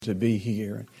to be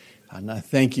here. And I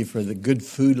thank you for the good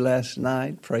food last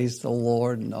night. Praise the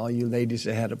Lord. And all you ladies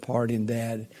that had a part in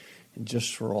that. And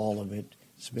just for all of it,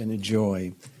 it's been a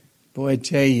joy. Boy, I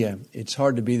tell you, it's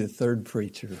hard to be the third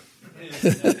preacher.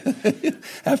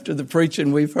 After the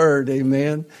preaching we've heard,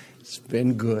 amen. It's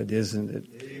been good, isn't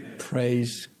it? Amen.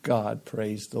 Praise God.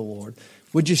 Praise the Lord.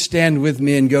 Would you stand with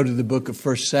me and go to the book of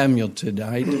 1 Samuel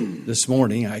tonight, this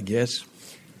morning, I guess.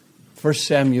 1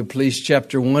 Samuel, please,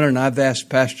 chapter 1, and I've asked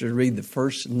Pastor to read the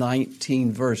first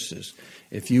 19 verses.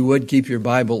 If you would, keep your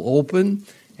Bible open,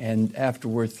 and after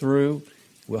we're through,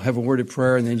 we'll have a word of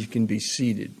prayer, and then you can be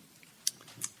seated.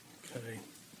 Okay.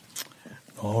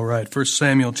 All right, 1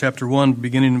 Samuel, chapter 1,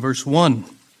 beginning in verse 1.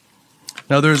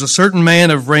 Now there is a certain man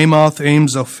of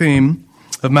Ramoth-Aim-Zophim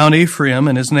of Mount Ephraim,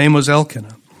 and his name was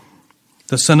Elkanah,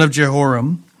 the son of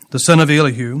Jehoram, the son of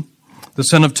Elihu, the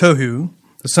son of Tohu,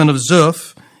 the son of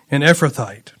Zuph, an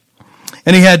Ephrathite.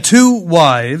 And he had two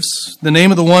wives. The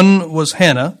name of the one was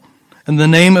Hannah, and the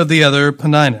name of the other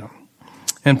Peninnah.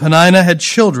 And Peninnah had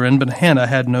children, but Hannah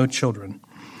had no children.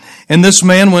 And this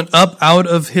man went up out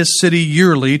of his city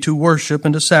yearly to worship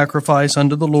and to sacrifice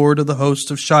unto the Lord of the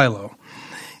host of Shiloh.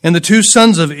 And the two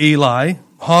sons of Eli,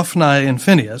 Hophni and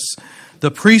Phinehas,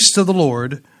 the priests of the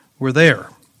Lord, were there.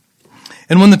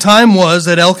 And when the time was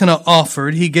that Elkanah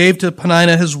offered, he gave to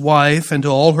Peninnah his wife and to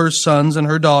all her sons and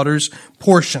her daughters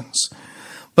portions.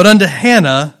 But unto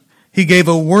Hannah he gave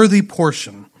a worthy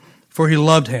portion, for he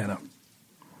loved Hannah.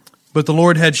 But the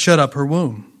Lord had shut up her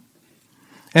womb.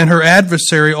 And her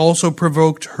adversary also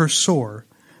provoked her sore,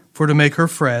 for to make her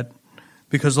fret,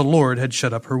 because the Lord had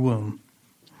shut up her womb.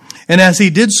 And as he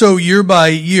did so year by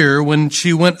year, when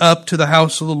she went up to the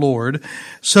house of the Lord,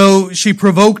 so she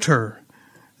provoked her.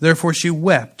 Therefore she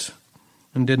wept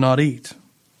and did not eat.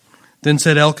 Then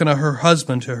said Elkanah her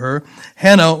husband to her,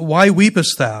 Hannah, why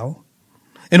weepest thou?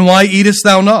 And why eatest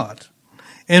thou not?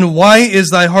 And why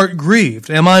is thy heart grieved?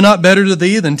 Am I not better to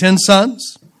thee than 10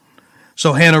 sons?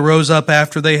 So Hannah rose up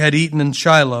after they had eaten in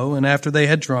Shiloh, and after they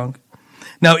had drunk.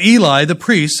 Now Eli the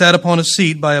priest sat upon a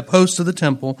seat by a post of the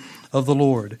temple of the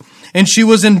Lord. And she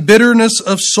was in bitterness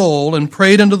of soul, and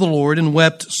prayed unto the Lord, and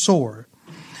wept sore.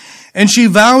 And she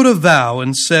vowed a vow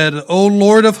and said, O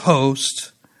Lord of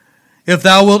hosts, if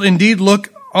thou wilt indeed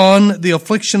look on the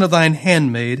affliction of thine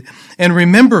handmaid, and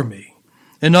remember me,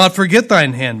 and not forget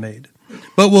thine handmaid,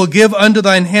 but will give unto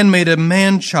thine handmaid a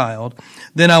man-child,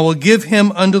 then I will give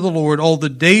him unto the Lord all the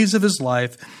days of his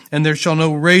life, and there shall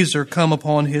no razor come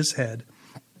upon his head.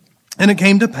 And it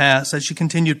came to pass, as she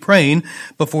continued praying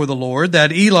before the Lord,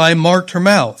 that Eli marked her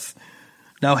mouth.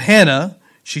 Now Hannah,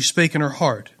 she spake in her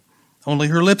heart, only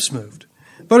her lips moved,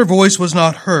 but her voice was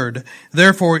not heard.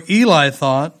 Therefore Eli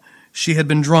thought she had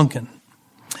been drunken.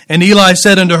 And Eli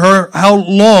said unto her, How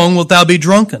long wilt thou be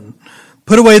drunken?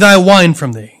 Put away thy wine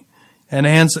from thee. And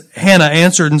Hannah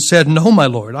answered and said, No, my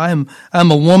Lord, I am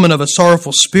a woman of a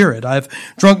sorrowful spirit. I have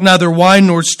drunk neither wine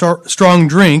nor strong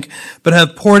drink, but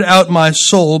have poured out my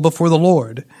soul before the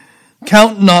Lord.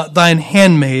 Count not thine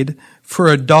handmaid for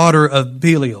a daughter of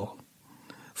Belial.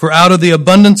 For out of the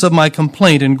abundance of my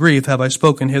complaint and grief have I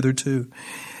spoken hitherto.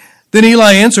 Then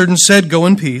Eli answered and said, Go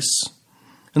in peace,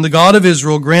 and the God of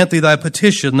Israel grant thee thy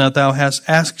petition that thou hast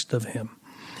asked of him.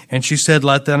 And she said,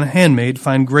 Let thine handmaid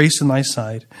find grace in thy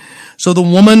sight. So the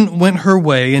woman went her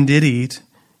way and did eat,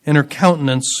 and her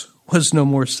countenance was no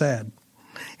more sad.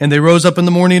 And they rose up in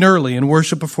the morning early and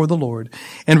worshipped before the Lord,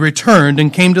 and returned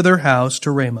and came to their house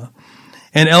to Ramah.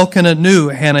 And Elkanah knew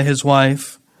Hannah his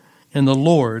wife, and the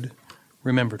Lord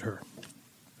remembered her.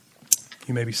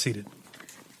 You may be seated.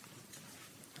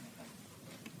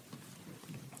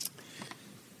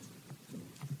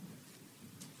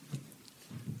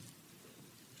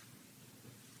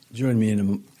 Join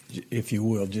me if you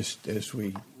will, just as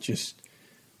we just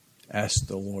ask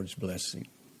the Lord's blessing.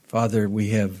 Father,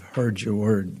 we have heard your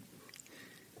word.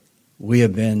 We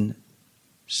have been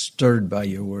stirred by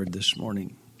your word this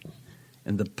morning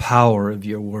and the power of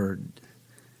your word.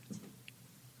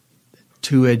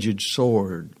 Two-edged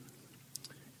sword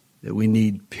that we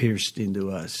need pierced into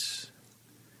us.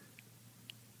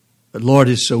 But Lord,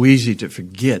 it's so easy to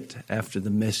forget after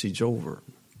the message over.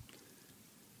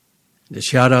 To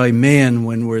shout amen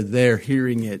when we're there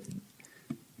hearing it.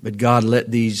 But God, let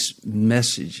these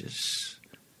messages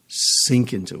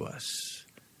sink into us.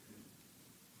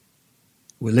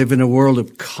 We live in a world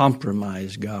of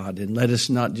compromise, God, and let us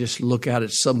not just look out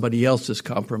at somebody else's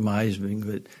compromising,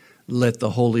 but let the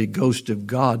Holy Ghost of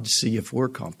God see if we're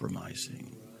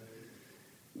compromising.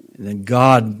 And then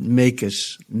God, make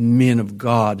us men of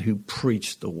God who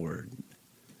preach the word.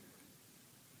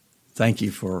 Thank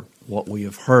you for what we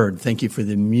have heard. Thank you for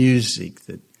the music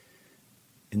that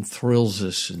thrills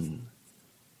us and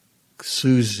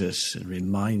soothes us and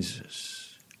reminds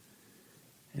us.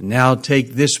 And now take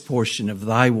this portion of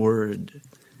thy word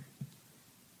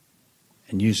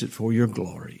and use it for your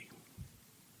glory.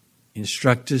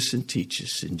 Instruct us and teach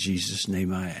us. In Jesus'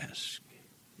 name I ask.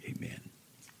 Amen.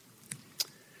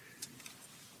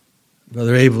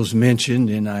 Brother Abel's mentioned,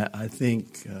 and I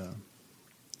think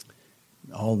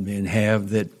all men have,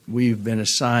 that we've been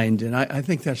assigned, and I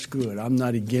think that's good. I'm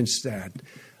not against that.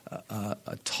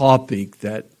 A topic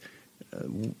that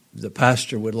the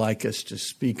pastor would like us to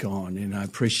speak on, and I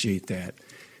appreciate that.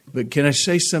 But can I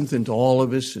say something to all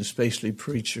of us, especially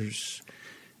preachers?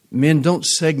 Men, don't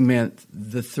segment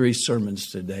the 3 sermons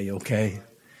today, okay?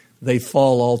 They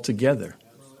fall all together.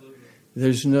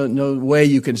 There's no way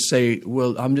you can say,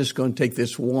 well, I'm just going to take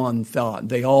this one thought.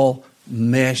 They all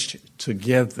mesh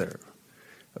together.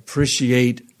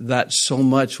 Appreciate that so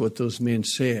much, what those men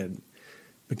said.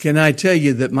 But can I tell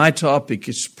you that my topic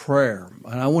is prayer?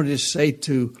 And I want to say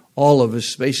to all of us,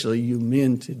 especially you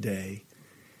men today,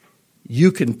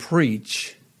 you can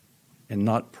preach and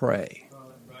not pray.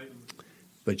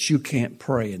 But you can't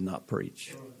pray and not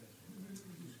preach.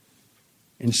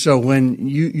 And so when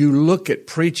you look at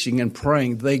preaching and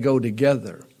praying, they go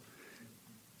together.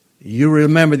 You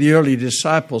remember the early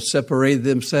disciples separated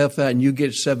themselves out, and you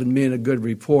get 7 men a good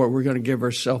report. We're going to give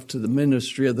ourselves to the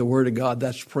ministry of the Word of God.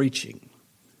 That's preaching.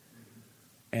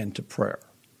 And to prayer.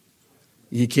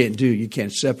 You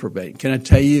can't separate. Can I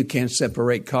tell you can't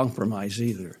separate compromise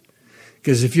either?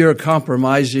 Because if you're a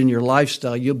compromise in your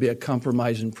lifestyle, you'll be a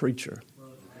compromising preacher.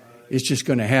 It's just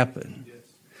going to happen.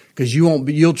 Because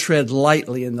you'll tread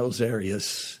lightly in those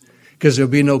areas. Because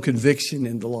there'll be no conviction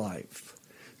in the life.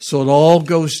 So it all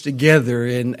goes together,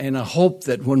 and I hope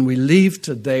that when we leave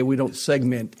today, we don't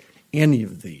segment any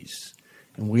of these.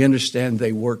 And we understand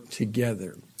they work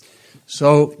together.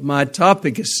 So my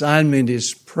topic assignment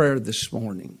is prayer this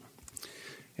morning.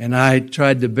 And I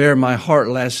tried to bare my heart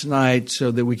last night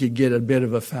so that we could get a bit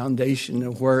of a foundation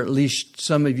of where at least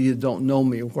some of you don't know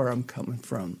me, where I'm coming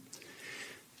from.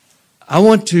 I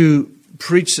want to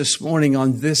preach this morning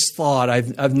on this thought.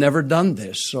 I've never done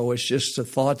this, so it's just the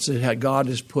thoughts that God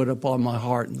has put upon my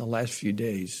heart in the last few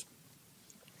days.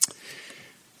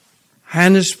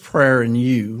 Hannah's prayer and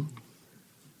you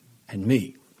and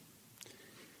me.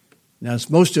 Now, as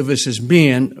most of us as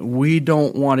men, we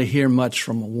don't want to hear much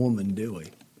from a woman, do we?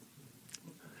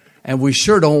 And we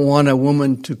sure don't want a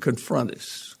woman to confront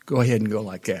us. Go ahead and go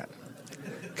like that.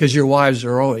 Because your wives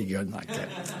are always going like that.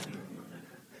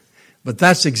 But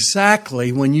that's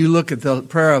exactly when you look at the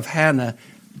prayer of Hannah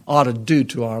ought to do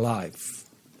to our life.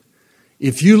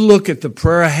 If you look at the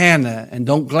prayer of Hannah and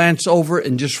don't glance over it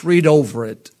and just read over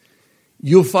it,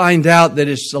 you'll find out that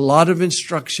it's a lot of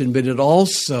instruction, but it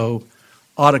also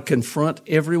ought to confront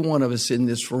every one of us in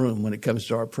this room when it comes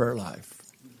to our prayer life.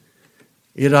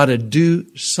 It ought to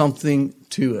do something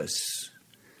to us.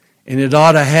 And it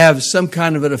ought to have some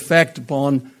kind of an effect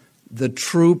upon the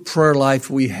true prayer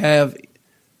life we have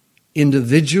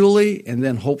individually and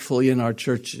then hopefully in our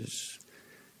churches.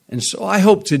 And so I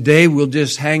hope today we'll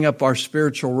just hang up our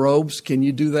spiritual robes. Can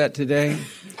you do that today?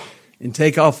 And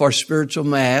take off our spiritual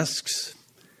masks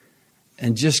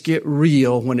and just get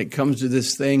real when it comes to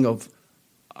this thing of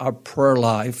our prayer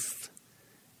life,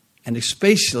 and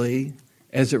especially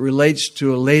as it relates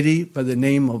to a lady by the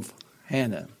name of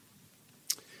Hannah.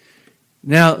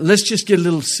 Now, let's just get a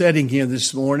little setting here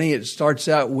this morning. It starts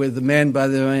out with a man by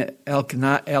the name of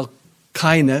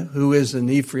Elkanah, who is an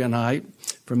Ephraimite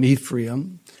from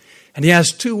Ephraim. And he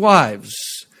has 2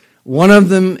 wives. One of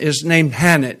them is named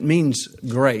Hannah. It means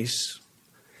grace.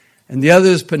 And the other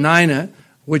is Peninnah,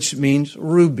 which means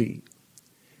ruby.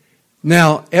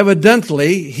 Now,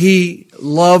 evidently, he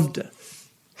loved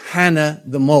Hannah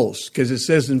the most, because it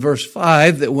says in verse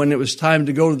 5 that when it was time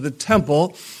to go to the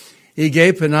temple, he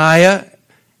gave Peninnah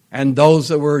and those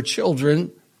that were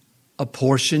children a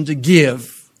portion to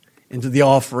give into the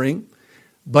offering,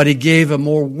 but he gave a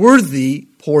more worthy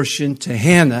portion to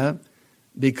Hannah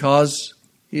because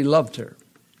he loved her.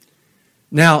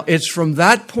 Now, it's from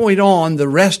that point on, the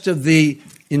rest of the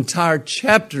entire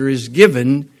chapter is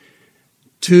given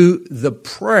to the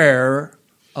prayer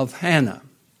of Hannah.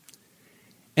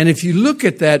 And if you look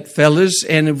at that, fellas,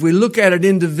 and if we look at it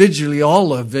individually,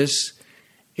 all of us,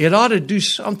 it ought to do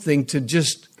something to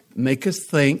just make us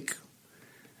think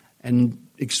and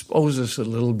expose us a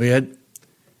little bit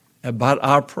about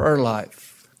our prayer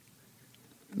life.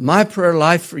 My prayer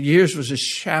life for years was a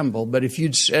shamble, but if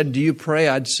you'd said, do you pray?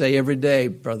 I'd say every day,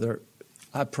 brother,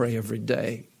 I pray every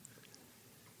day.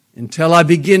 Until I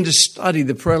begin to study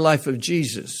the prayer life of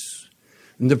Jesus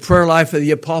and the prayer life of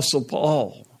the Apostle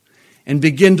Paul and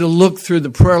begin to look through the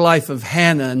prayer life of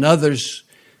Hannah and others,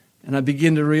 and I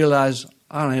begin to realize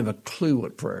I don't have a clue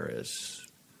what prayer is.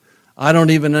 I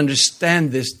don't even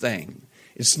understand this thing.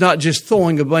 It's not just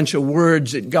throwing a bunch of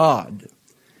words at God.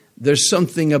 There's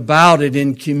something about it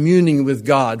in communing with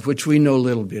God, which we know a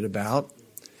little bit about.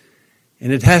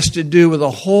 And it has to do with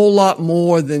a whole lot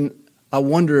more than I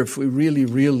wonder if we really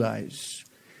realize.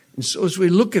 And so as we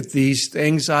look at these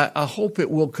things, I hope it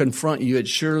will confront you. It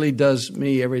surely does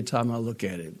me every time I look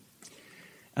at it.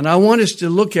 And I want us to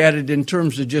look at it in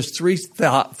terms of just three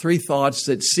thoughts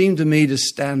that seem to me to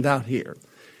stand out here.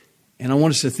 And I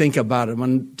want us to think about them.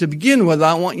 And to begin with,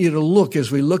 I want you to look,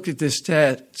 as we look at this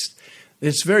text,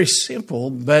 it's very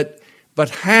simple, but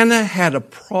Hannah had a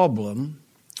problem.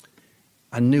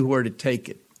 I knew where to take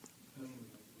it.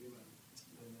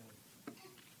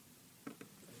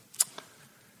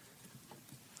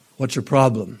 What's your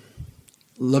problem?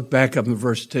 Look back up in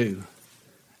verse 2.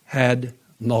 Had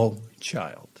no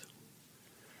child.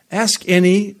 Ask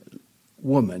any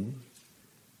woman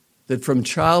that from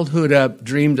childhood up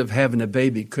dreamed of having a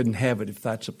baby, couldn't have it if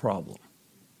that's a problem.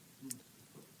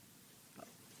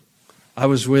 I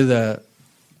was with a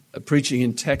preaching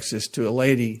in Texas to a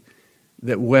lady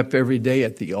that wept every day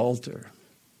at the altar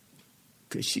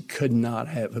because she could not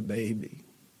have a baby.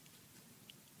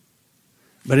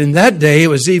 But in that day, it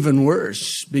was even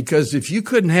worse, because if you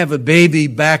couldn't have a baby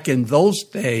back in those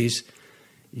days,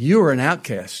 you were an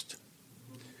outcast.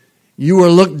 You were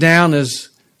looked down as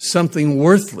something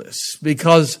worthless,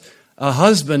 because a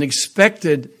husband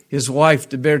expected his wife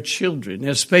to bear children,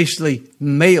 especially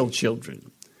male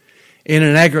children. In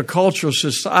an agricultural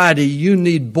society, you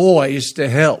need boys to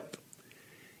help.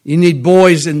 You need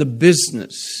boys in the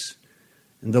business.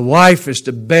 And the wife is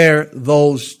to bear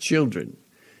those children.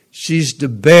 She's to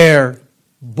bear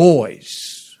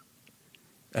boys.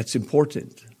 That's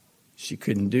important. She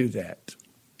couldn't do that.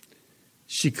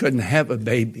 She couldn't have a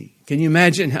baby. Can you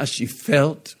imagine how she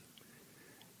felt?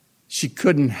 She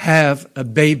couldn't have a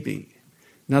baby.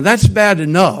 Now that's bad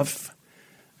enough,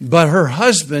 but her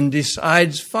husband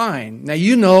decides fine. Now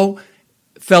you know,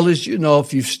 fellas, you know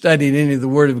if you've studied any of the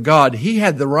Word of God, he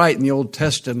had the right in the Old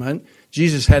Testament.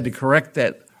 Jesus had to correct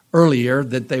that earlier,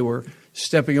 that they were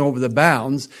stepping over the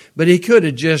bounds, but he could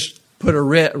have just put a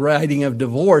writing of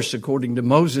divorce according to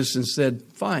Moses and said,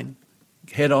 fine,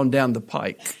 head on down the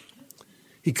pike.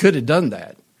 He could have done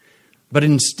that. But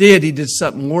instead, he did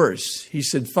something worse. He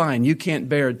said, fine, you can't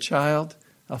bear a child.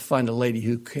 I'll find a lady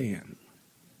who can.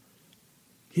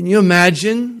 Can you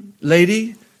imagine,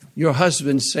 lady, your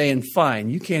husband saying, fine,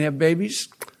 you can't have babies?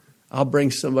 I'll bring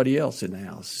somebody else in the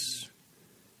house.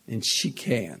 And she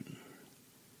can.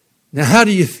 Now, how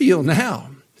do you feel now?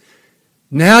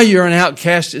 Now you're an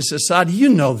outcast in society. You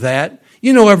know that.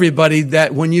 You know everybody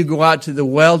that when you go out to the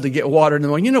well to get water in the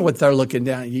morning, you know what they're looking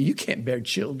down at you. You can't bear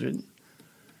children.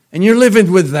 And you're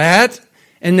living with that.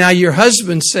 And now your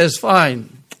husband says,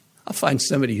 fine, I'll find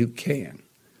somebody who can.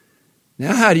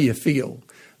 Now how do you feel?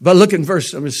 But look in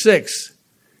verse number 6.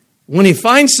 When he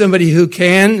finds somebody who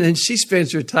can, and she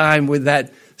spends her time with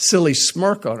that silly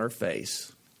smirk on her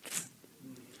face,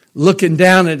 looking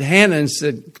down at Hannah and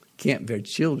said, can't bear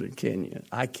children, can you?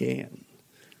 I can.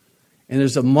 And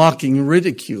there's a mocking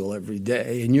ridicule every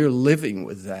day, and you're living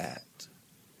with that.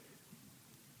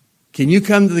 Can you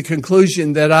come to the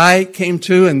conclusion that I came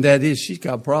to, and that is she's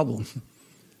got a problem.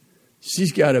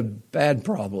 She's got a bad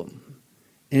problem,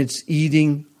 and it's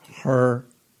eating her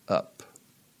up.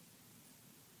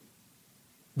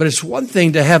 But it's one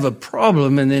thing to have a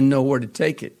problem and then know where to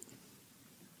take it.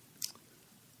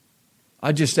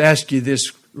 I just ask you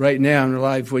this right now in your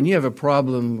life. When you have a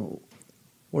problem,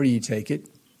 where do you take it?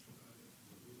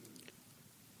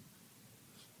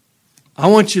 I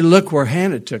want you to look where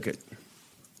Hannah took it.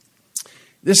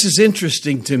 This is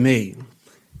interesting to me.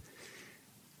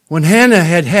 When Hannah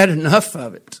had had enough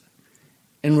of it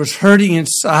and was hurting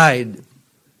inside,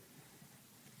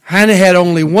 Hannah had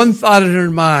only one thought in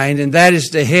her mind, and that is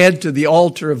to head to the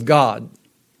altar of God.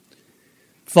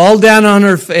 Fall down on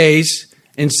her face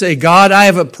and say, God, I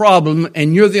have a problem,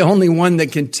 and you're the only one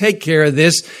that can take care of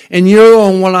this, and you're the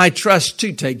only one I trust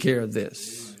to take care of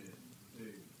this.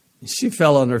 She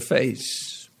fell on her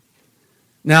face.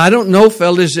 Now, I don't know,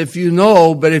 fellas, if you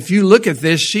know, but if you look at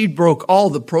this, she broke all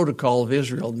the protocol of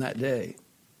Israel in that day.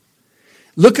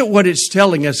 Look at what it's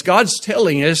telling us. God's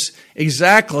telling us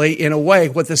exactly, in a way,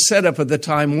 what the setup of the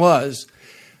time was.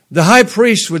 The high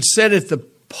priest would sit at the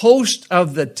post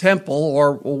of the temple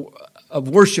or of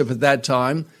worship at that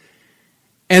time,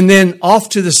 and then off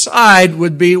to the side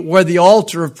would be where the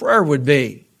altar of prayer would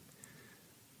be.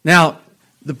 Now,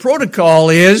 the protocol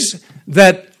is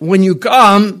that when you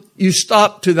come, you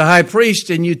stop to the high priest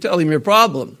and you tell him your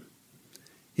problem.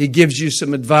 He gives you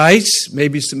some advice,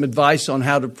 maybe some advice on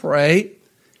how to pray.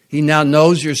 He now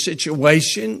knows your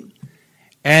situation,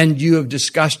 and you have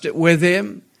discussed it with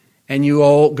him, and you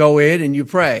all go in and you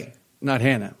pray. Not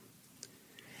Hannah.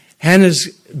 Hannah's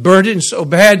burden so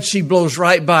bad, she blows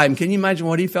right by him. Can you imagine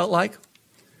what he felt like?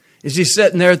 Is he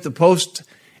sitting there at the post,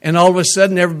 and all of a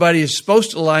sudden everybody is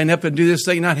supposed to line up and do this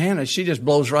thing? Not Hannah. She just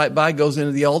blows right by, goes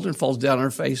into the altar, and falls down on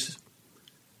her face.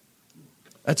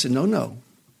 That's a no-no.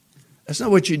 That's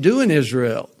not what you do in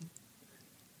Israel.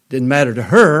 Didn't matter to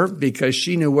her because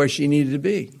she knew where she needed to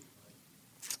be.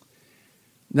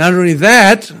 Not only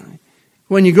that,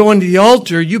 when you go into the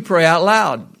altar, you pray out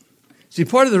loud. See,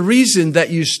 part of the reason that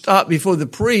you stop before the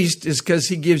priest is because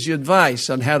he gives you advice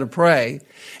on how to pray.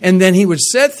 And then he would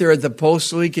sit there at the post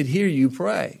so he could hear you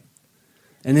pray.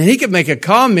 And then he could make a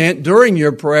comment during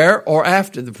your prayer or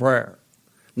after the prayer.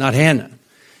 Not Hannah.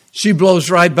 She blows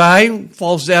right by,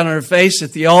 falls down on her face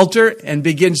at the altar and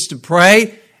begins to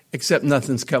pray, except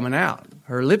nothing's coming out.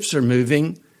 Her lips are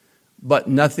moving, but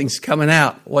nothing's coming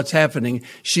out. What's happening?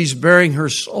 She's bearing her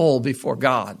soul before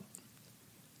God.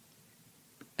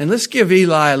 And let's give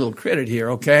Eli a little credit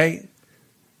here, okay?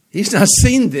 He's not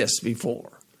seen this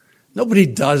before. Nobody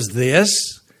does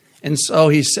this. And so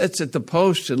he sits at the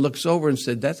post and looks over and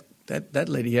said, that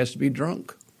lady has to be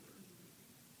drunk.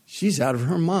 She's out of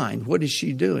her mind. What is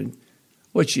she doing?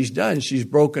 What she's done, she's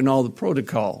broken all the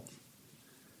protocol.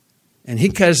 And he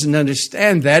doesn't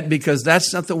understand that because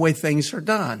that's not the way things are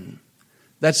done.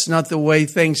 That's not the way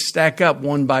things stack up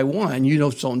one by one. You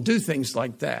don't do things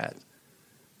like that.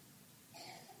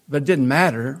 But it didn't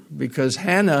matter because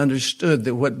Hannah understood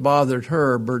that what bothered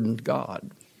her burdened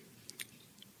God.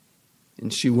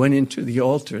 And she went into the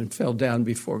altar and fell down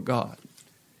before God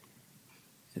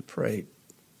and prayed.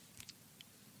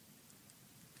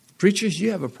 Preachers, you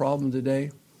have a problem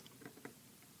today.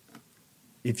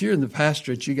 If you're in the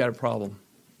pastorate, you got a problem.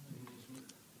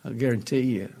 I'll guarantee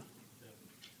you.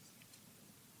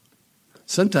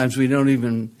 Sometimes we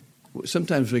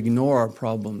ignore our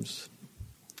problems.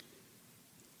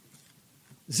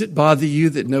 Does it bother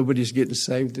you that nobody's getting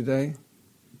saved today?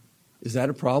 Is that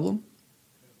a problem?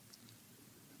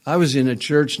 I was in a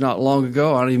church not long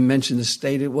ago. I don't even mention the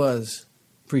state it was.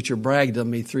 Preacher bragged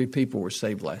on me 3 people were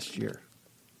saved last year.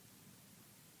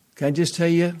 Can I just tell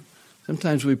you,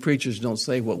 sometimes we preachers don't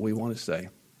say what we want to say.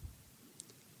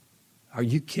 Are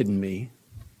you kidding me?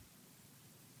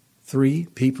 3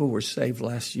 people were saved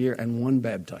last year and 1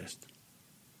 baptized.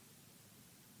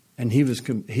 And he was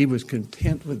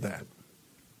content with that.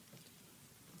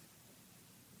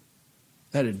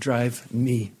 That'd drive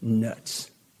me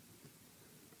nuts.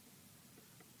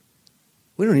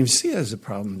 We don't even see it as a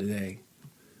problem today.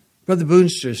 Brother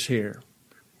Boonster's here.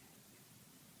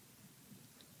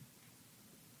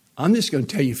 I'm just going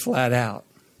to tell you flat out.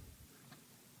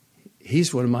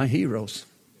 He's one of my heroes.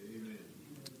 Amen.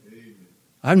 Amen.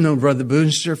 I've known Brother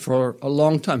Boonster for a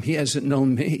long time. He hasn't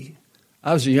known me.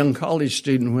 I was a young college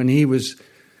student when he was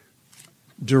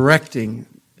directing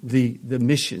the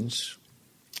missions.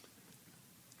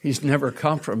 He's never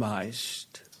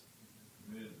compromised.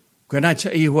 Amen. Can I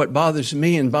tell you what bothers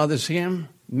me and bothers him?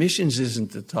 Missions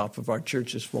isn't the top of our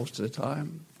churches most of the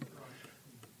time.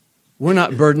 We're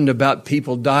not burdened about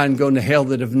people dying, going to hell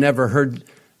that have never heard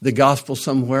the gospel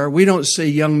somewhere. We don't see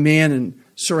young men and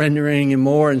surrendering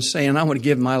anymore and saying, I want to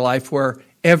give my life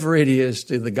wherever it is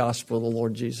to the gospel of the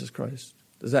Lord Jesus Christ.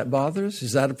 Does that bother us?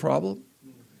 Is that a problem?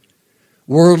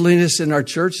 Worldliness in our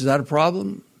church, is that a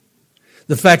problem?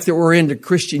 The fact that we're into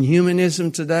Christian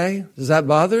humanism today, does that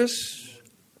bother us?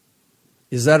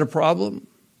 Is that a problem?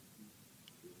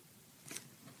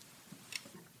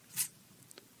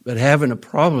 But having a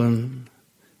problem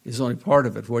is only part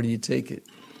of it. Where do you take it?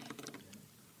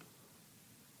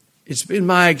 It's been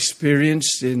my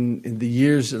experience in the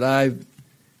years that I've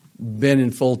been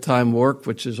in full-time work,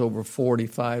 which is over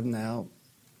 45 now.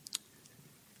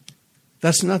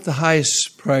 That's not the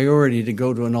highest priority to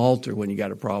go to an altar when you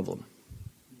got a problem.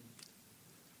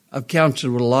 I've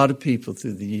counseled with a lot of people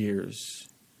through the years.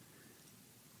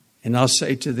 And I'll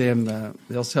say to them,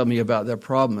 they'll tell me about their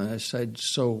problem. And I said,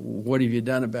 so what have you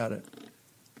done about it?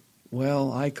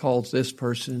 Well, I called this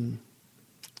person,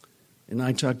 and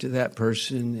I talked to that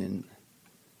person,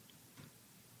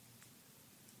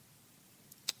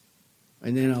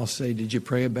 and then I'll say, did you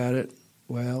pray about it?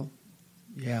 Well,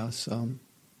 yeah, some.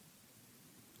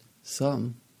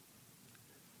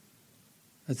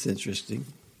 That's interesting.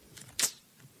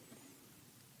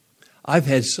 I've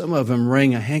had some of them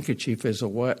wring a handkerchief as a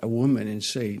woman and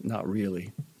say, not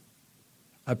really.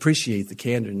 I appreciate the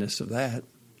candorness of that.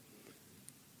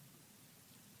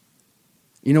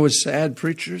 You know what's sad,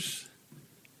 preachers?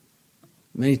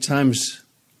 Many times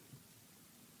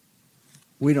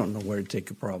we don't know where to take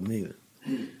a problem either.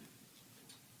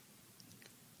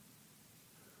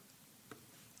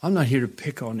 I'm not here to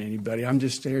pick on anybody. I'm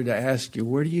just here to ask you,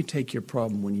 where do you take your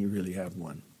problem when you really have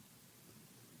one?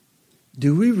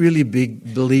 Do we really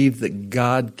believe that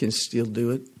God can still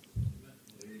do it?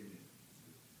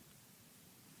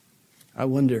 I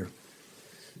wonder.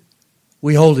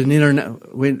 We hold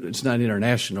it's not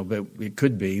international, but it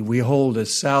could be. We hold a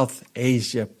South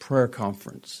Asia prayer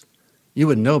conference. You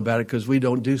wouldn't know about it because we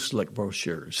don't do slick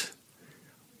brochures.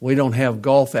 We don't have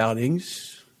golf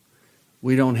outings.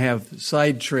 We don't have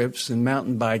side trips and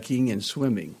mountain biking and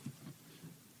swimming.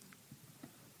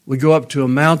 We go up to a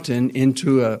mountain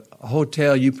into a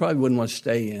hotel you probably wouldn't want to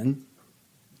stay in.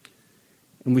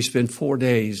 And we spend 4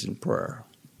 days in prayer.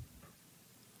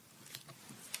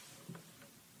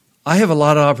 I have a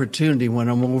lot of opportunity when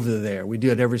I'm over there. We do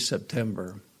it every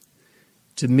September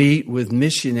to meet with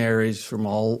missionaries from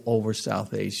all over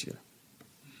South Asia.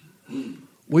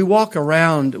 We walk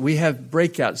around. We have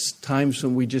breakout times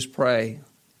when we just pray.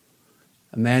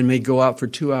 A man may go out for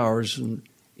 2 hours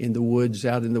in the woods,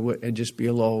 out in the woods, and just be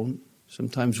alone.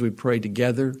 Sometimes we pray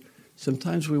together.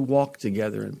 Sometimes we walk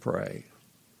together and pray.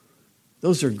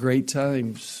 Those are great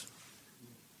times.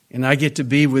 And I get to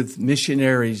be with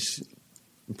missionaries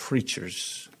and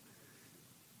preachers.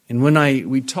 And when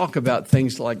we talk about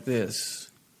things like this,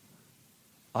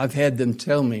 I've had them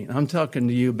tell me, I'm talking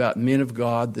to you about men of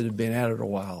God that have been at it a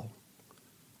while.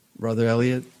 Brother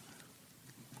Elliot,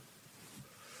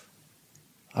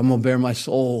 I'm going to bare my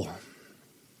soul.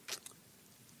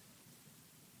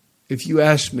 If you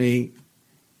asked me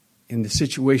in the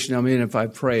situation I'm in, if I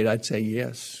prayed, I'd say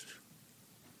yes.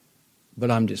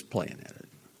 But I'm just playing at it.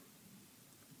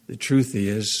 The truth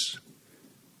is,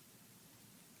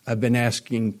 I've been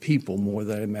asking people more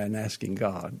than I've been asking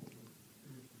God.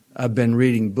 I've been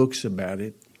reading books about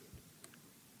it.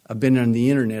 I've been on the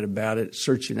internet about it,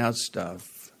 searching out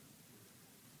stuff.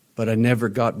 But I never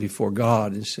got before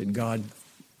God and said, God,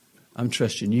 I'm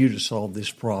trusting you to solve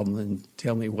this problem and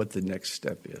tell me what the next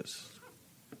step is.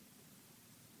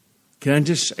 Can I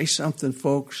just say something,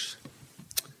 folks?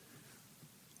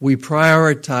 We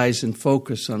prioritize and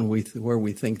focus on where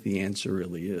we think the answer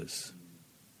really is.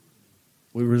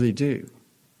 We really do.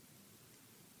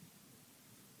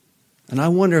 And I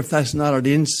wonder if that's not an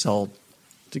insult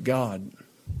to God.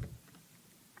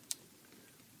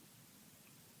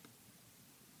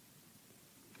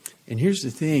 And here's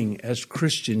the thing, as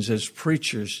Christians, as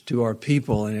preachers to our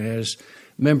people, and as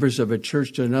members of a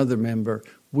church to another member,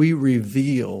 we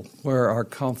reveal where our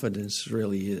confidence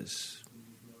really is.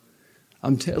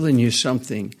 I'm telling you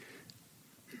something.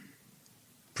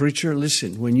 Preacher,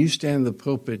 listen, when you stand in the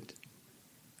pulpit,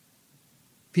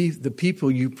 the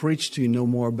people you preach to know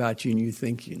more about you than you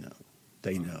think you know.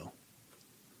 They know.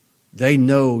 They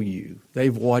know you.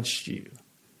 They've watched you.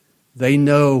 They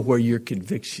know where your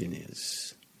conviction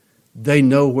is. They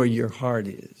know where your heart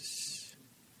is.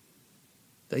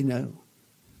 They know.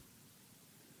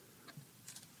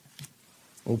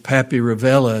 Old Pappy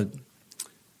Ravella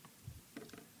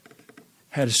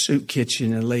had a soup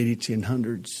kitchen in the late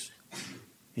 1800s.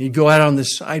 He'd go out on the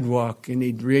sidewalk and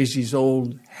he'd raise his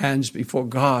old hands before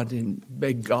God and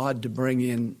beg God to bring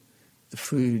in the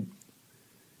food.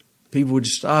 People would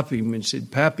stop him and said,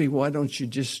 Pappy, why don't you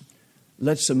just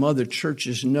let some other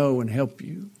churches know and help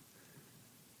you?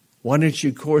 Why don't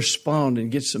you correspond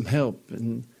and get some help?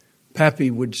 And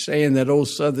Pappy would say in that old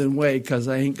Southern way, because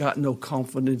I ain't got no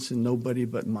confidence in nobody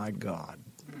but my God.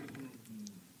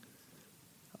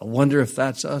 I wonder if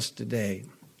that's us today.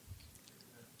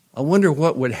 I wonder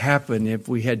what would happen if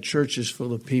we had churches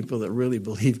full of people that really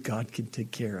believed God could take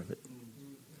care of it.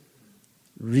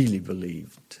 Really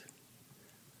believed.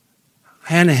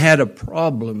 Hannah had a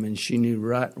problem and she knew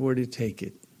right where to take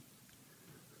it.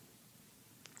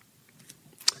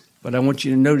 But I want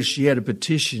you to notice she had a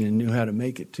petition and knew how to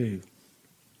make it too.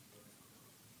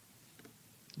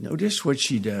 Notice what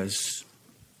she does.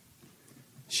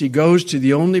 She goes to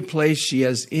the only place she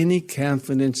has any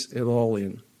confidence at all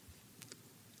in.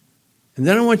 And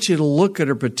then I want you to look at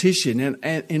her petition.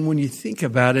 And when you think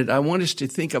about it, I want us to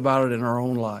think about it in our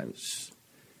own lives.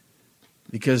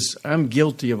 Because I'm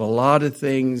guilty of a lot of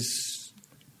things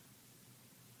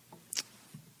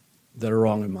that are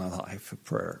wrong in my life of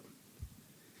prayer.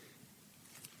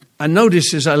 I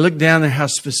noticed as I looked down at how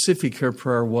specific her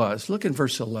prayer was. Look in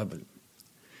verse 11.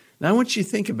 Now I want you to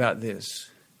think about this.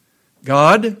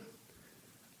 God,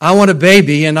 I want a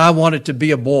baby and I want it to be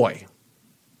a boy.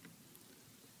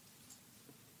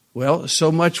 Well,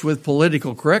 so much with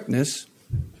political correctness.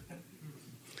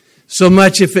 So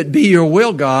much if it be your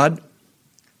will, God.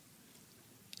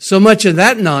 So much of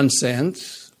that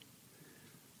nonsense.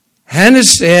 Hannah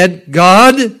said,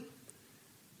 God,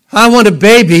 I want a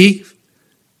baby,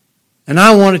 and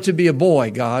I want it to be a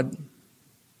boy, God.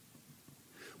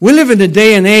 We live in a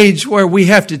day and age where we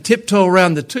have to tiptoe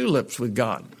around the tulips with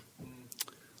God.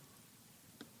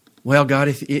 Well,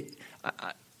 God,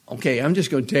 okay, I'm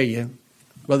just going to tell you,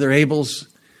 Brother Abel's,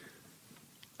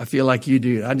 I feel like you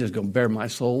do. I'm just going to bare my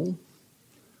soul.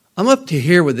 I'm up to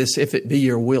here with this if it be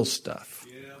your will stuff.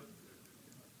 Yeah.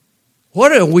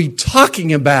 What are we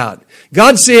talking about?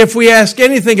 God said if we ask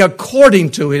anything according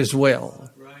to His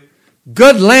will. Right.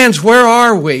 Good lands, where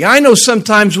are we? I know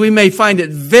sometimes we may find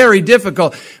it very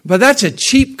difficult, but that's a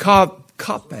cheap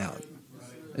cop-out.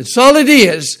 It's all it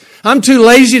is. I'm too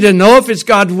lazy to know if it's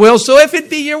God's will. So if it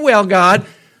be your will, God,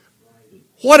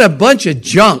 what a bunch of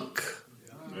junk.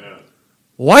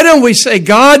 Why don't we say,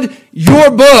 God,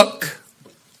 your book?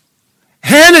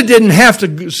 Hannah didn't have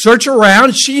to search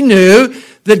around. She knew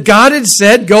that God had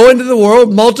said, go into the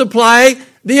world, multiply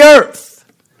the earth.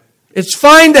 It's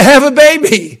fine to have a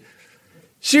baby.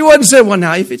 She wasn't saying, well,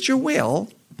 now, if it's your will,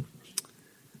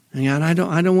 and I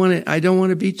don't want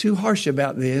to be too harsh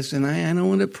about this, and I don't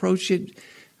want to approach it.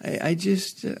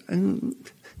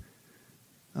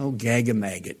 Gag a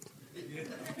maggot.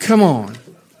 Come on.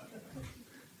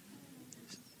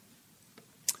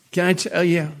 Can I tell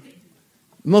you,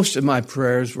 most of my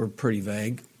prayers were pretty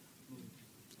vague.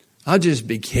 I'll just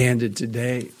be candid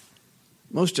today.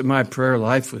 Most of my prayer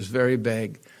life was very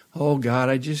vague. Oh, God,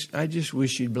 I just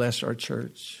wish you'd bless our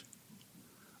church.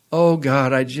 Oh,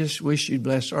 God, I just wish you'd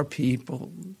bless our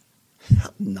people.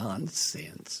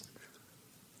 Nonsense.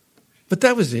 But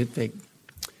that was it. I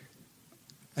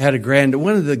had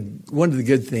one of the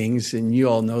good things, and you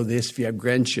all know this if you have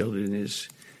grandchildren, is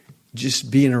just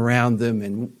being around them.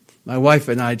 And my wife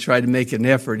and I tried to make an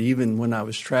effort, even when I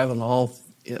was traveling all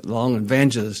along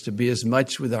Evangelist, to be as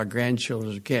much with our grandchildren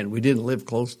as we can. We didn't live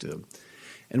close to them.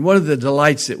 And one of the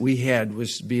delights that we had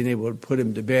was being able to put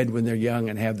them to bed when they're young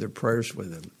and have their prayers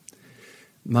with them.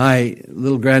 My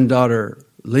little granddaughter,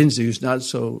 Lindsay, who's not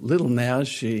so little now,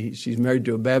 she's married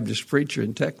to a Baptist preacher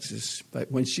in Texas.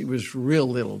 But when she was real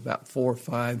little, about 4 or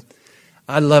 5,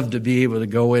 I loved to be able to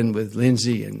go in with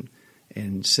Lindsay and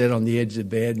sit on the edge of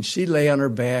the bed. And she'd lay on her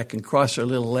back and cross her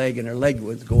little leg, and her leg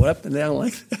would go up and down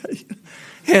like that.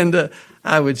 And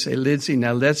I would say, Lindsay,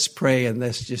 now let's pray and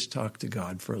let's just talk to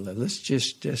God for a little. Let's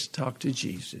just talk to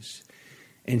Jesus.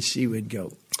 And she would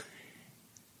go,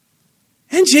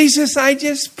 and Jesus, I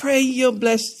just pray you'll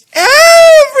bless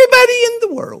everybody in the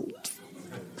world.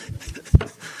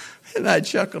 And I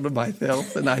chuckled to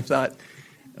myself and I thought,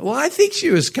 well, I think she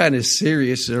was kind of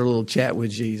serious in her little chat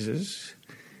with Jesus,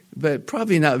 but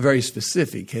probably not very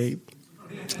specific, hey?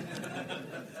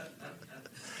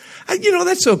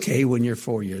 That's okay when you're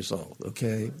 4 years old,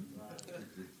 okay?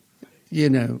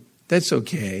 That's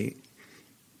okay.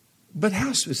 But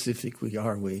how specific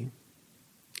are we?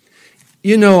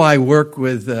 I work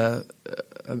with a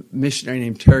missionary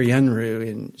named Terry Unruh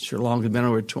in Sri Lanka. It's been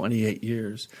over 28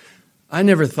 years. I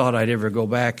never thought I'd ever go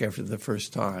back after the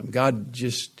first time. God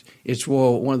it's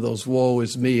one of those woe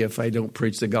is me if I don't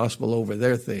preach the gospel over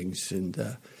their things.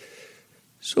 And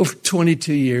so for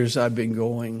 22 years, I've been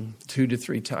going 2 to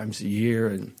 3 times a year.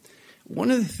 And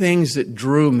one of the things that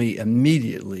drew me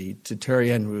immediately to Terry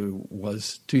Unruh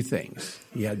was 2 things.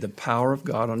 He had the power of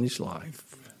God on his life.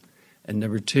 And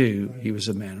number 2, he was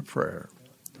a man of prayer.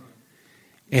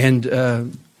 And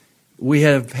we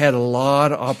have had a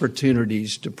lot of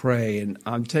opportunities to pray. And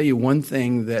I'll tell you one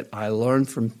thing that I learned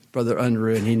from Brother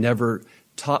Unruh, and he never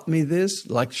taught me this,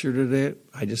 lectured it,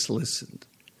 I just listened,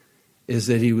 is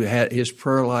that his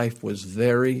prayer life was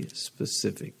very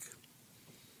specific.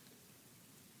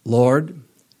 Lord,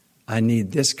 I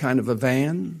need this kind of a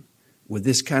van, with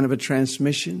this kind of a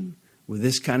transmission, with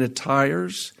this kind of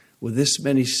tires, with this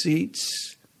many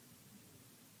seats,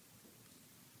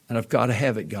 and I've got to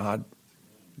have it, God.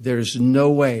 There's no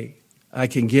way I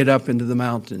can get up into the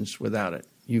mountains without it.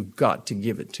 You've got to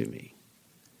give it to me.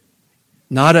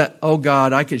 Not oh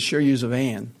God, I could sure use a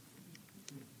van.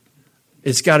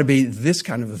 It's got to be this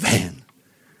kind of a van.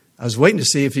 I was waiting to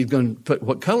see if he's going to put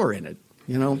what color in it,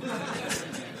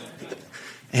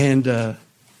 And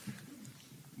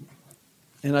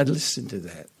I'd listen to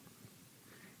that.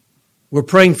 We're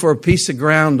praying for a piece of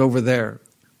ground over there.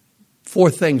 4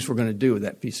 things we're going to do with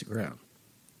that piece of ground.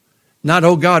 Not,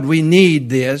 oh God, we need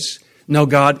this. No,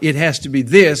 God, it has to be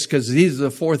this because these are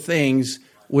the 4 things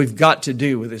we've got to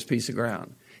do with this piece of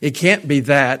ground. It can't be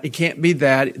that. It can't be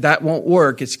that. That won't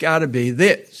work. It's got to be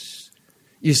this.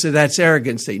 You say that's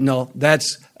arrogancy. No,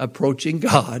 that's approaching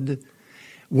God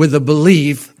with a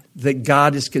belief that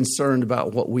God is concerned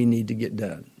about what we need to get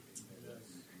done.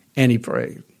 And he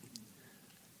prayed.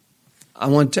 I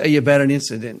want to tell you about an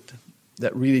incident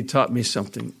that really taught me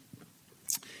something.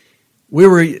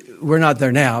 We're not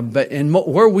there now, but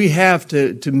where we have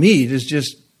to meet is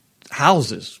just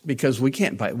houses, because we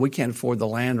can't afford the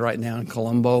land right now in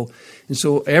Colombo, and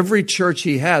so every church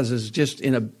he has is just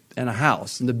in a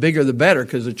house, and the bigger the better,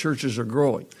 because the churches are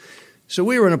growing. So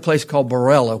we were in a place called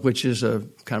Barela, which is a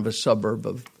kind of a suburb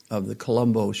of the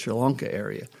Colombo, Sri Lanka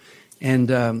area,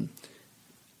 and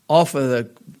off of the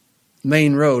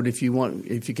main road, if you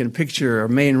can picture a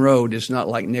main road, it's not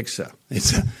like Nixa.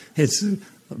 It's a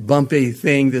bumpy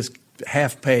thing that's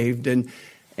half paved, and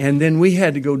then we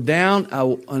had to go down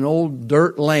an old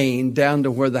dirt lane down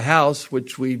to where the house,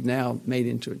 which we've now made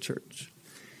into a church.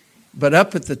 But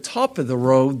up at the top of the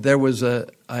road, there was a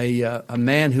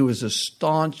man who was a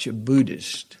staunch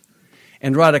Buddhist,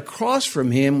 and right across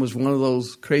from him was one of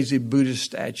those crazy Buddhist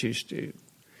statues too.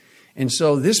 And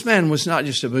so this man was not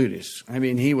just a Buddhist. I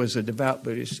mean, he was a devout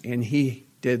Buddhist, and he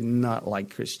did not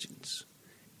like Christians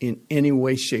in any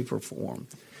way, shape, or form.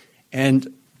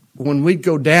 And when we'd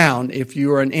go down, if you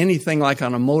were on anything like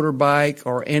on a motorbike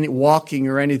or any walking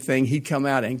or anything, he'd come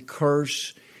out and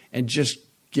curse and just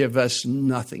give us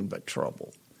nothing but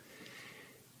trouble.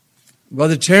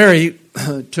 Brother Terry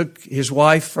took his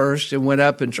wife first and went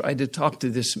up and tried to talk to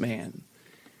this man.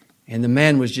 And the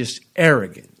man was just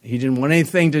arrogant. He didn't want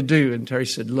anything to do. And Terry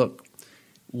said, look,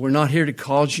 we're not here to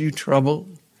cause you trouble,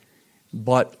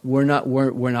 but we're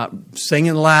not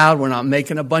singing loud. We're not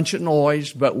making a bunch of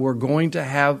noise, but we're going to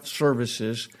have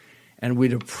services, and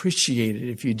we'd appreciate it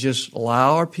if you just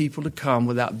allow our people to come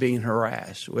without being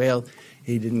harassed. Well,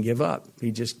 he didn't give up.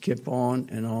 He just kept on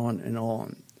and on and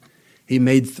on. He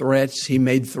made threats. He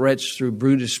made threats through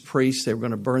Buddhist priests. They were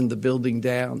going to burn the building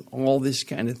down, all this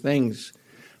kind of things.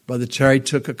 Brother Terry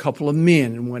took a couple of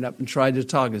men and went up and tried to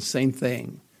talk. The same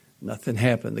thing. Nothing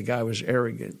happened. The guy was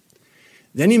arrogant.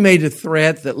 Then he made a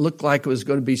threat that looked like it was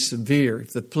going to be severe.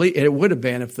 It would have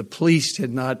been if the police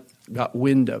had not got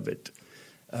wind of it.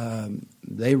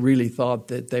 They really thought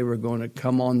that they were going to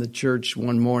come on the church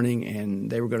one morning and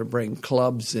they were going to bring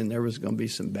clubs and there was going to be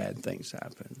some bad things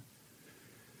happen.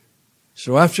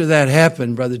 So after that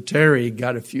happened, Brother Terry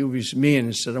got a few of his men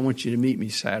and said, I want you to meet me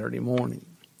Saturday morning.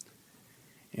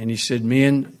 And he said,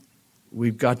 men,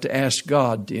 we've got to ask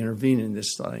God to intervene in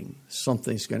this thing.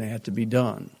 Something's going to have to be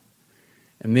done.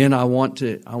 And then I want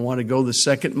to go the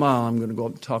second mile. I'm going to go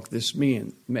up and talk to this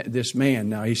man.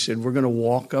 Now, he said, we're going to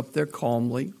walk up there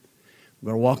calmly.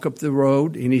 We're going to walk up the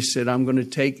road. And he said, I'm going to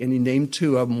take, and he named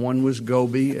two of them. One was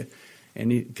Gobi,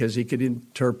 because he could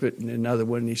interpret, and another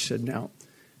one, he said, now,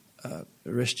 the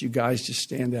rest of you guys just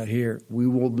stand out here. We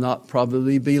will not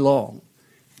probably be long.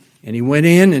 And he went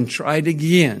in and tried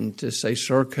again to say,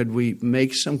 sir, could we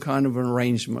make some kind of an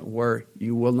arrangement where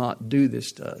you will not do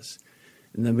this to us?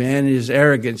 And the man, in his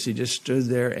arrogance, he just stood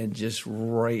there and just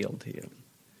railed him.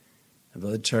 And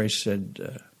Brother Terry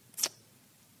said,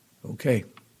 okay.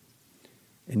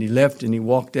 And he left and he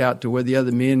walked out to where the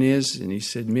other men is, and he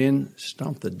said, men,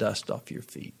 stomp the dust off your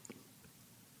feet.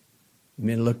 The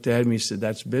men looked at him, he said,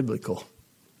 that's biblical.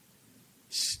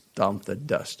 Stomp the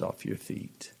dust off your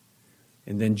feet.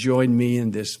 And then join me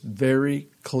in this very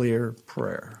clear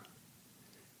prayer.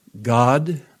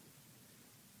 God,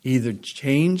 either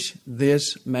change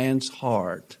this man's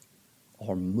heart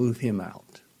or move him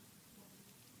out.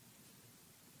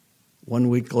 1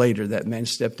 week later, that man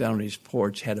stepped down on his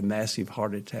porch, had a massive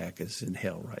heart attack, is in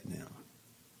hell right now.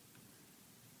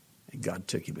 And God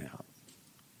took him out.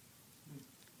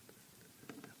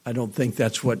 I don't think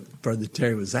that's what Brother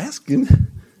Terry was asking.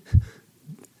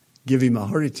 Give him a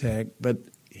heart attack, but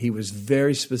he was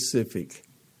very specific.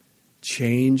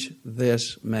 Change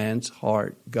this man's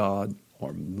heart, God,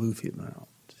 or move him out.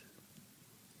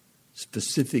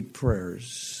 Specific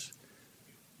prayers.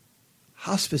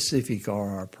 How specific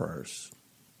are our prayers?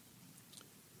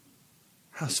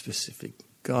 How specific?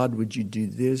 God, would you do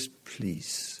this?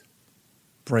 Please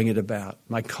bring it about.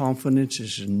 My confidence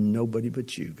is in nobody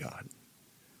but you, God.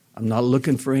 I'm not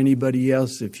looking for anybody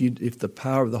else. If the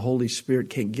power of the Holy Spirit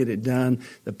can't get it done,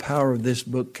 the power of this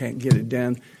book can't get it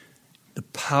done, the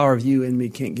power of you and me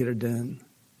can't get it done,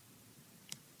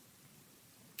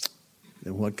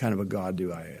 then what kind of a God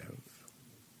do I have?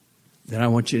 Then I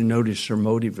want you to notice her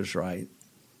motive was right.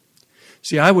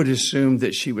 See, I would assume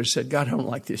that she would have said, God, I don't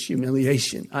like this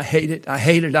humiliation. I hate it. I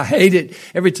hate it. I hate it.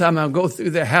 Every time I go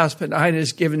through the house, Penina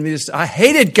is giving me this. I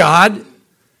hate it, God.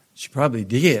 She probably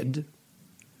did.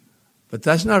 But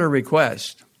that's not a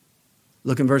request.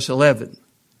 Look in verse 11.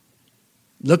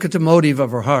 Look at the motive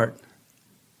of her heart.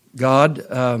 God,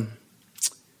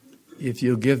 if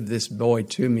you'll give this boy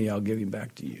to me, I'll give him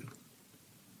back to you.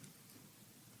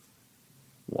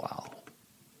 Wow.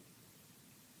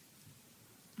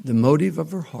 The motive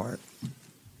of her heart.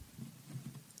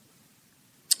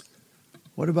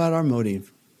 What about our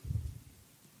motive?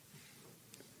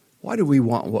 Why do we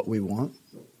want what we want?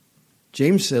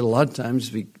 James said a lot of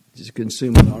times we just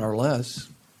consume it on our lust.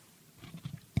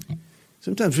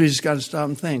 Sometimes we just got to stop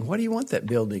and think, why do you want that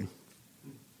building?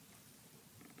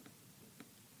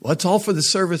 Well, it's all for the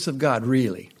service of God,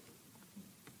 really.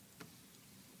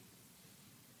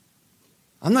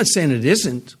 I'm not saying it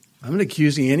isn't. I'm not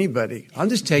accusing anybody. I'll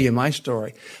just tell you my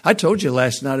story. I told you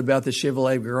last night about the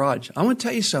Chevrolet garage. I'm going to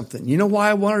tell you something. You know why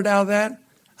I wanted out of that?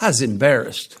 I was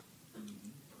embarrassed.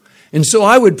 And so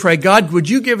I would pray, God, would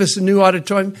you give us a new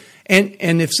auditorium?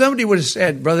 And if somebody would have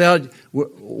said, Brother Al,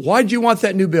 why do you want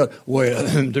that new building?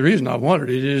 Well, the reason I wanted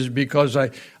it is because I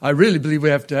really believe we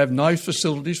have to have nice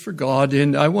facilities for God,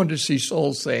 and I wanted to see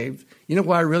souls saved. You know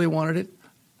why I really wanted it?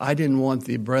 I didn't want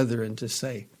the brethren to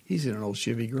say, he's in an old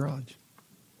Chevy garage.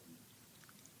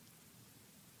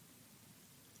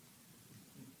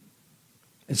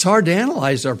 It's hard to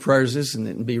analyze our prayers, isn't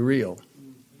it, and be real.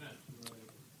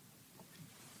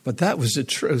 But that was the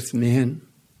truth, man.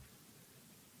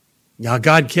 Now,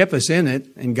 God kept us in it,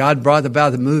 and God brought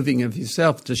about the moving of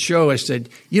himself to show us that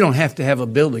you don't have to have a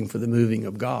building for the moving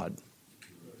of God.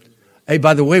 Hey,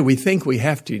 by the way, we think we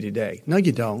have to today. No,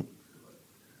 you don't.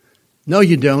 No,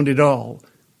 you don't at all.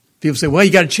 People say, well,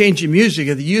 you got to change your music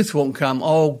or the youth won't come.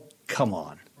 Oh, come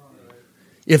on.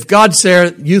 If God's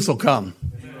there, youth will come.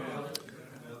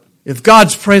 If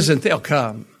God's present, they'll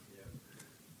come.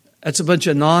 That's a bunch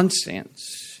of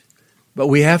nonsense. But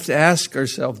we have to ask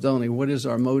ourselves, don't we, what is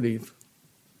our motive?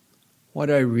 Why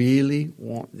do I really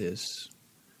want this?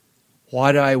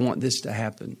 Why do I want this to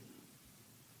happen?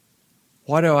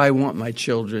 Why do I want my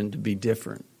children to be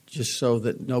different? Just so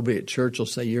that nobody at church will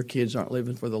say your kids aren't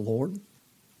living for the Lord?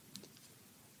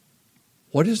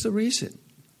 What is the reason?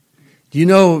 Do you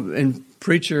know, and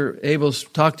Preacher Abel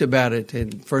talked about it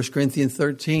in 1 Corinthians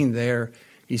 13 there.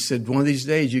 He said, one of these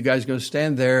days, you guys are going to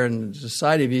stand there, and the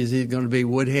side of you is either going to be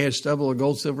wood, hay, stubble, or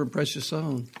gold, silver, and precious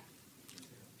stone.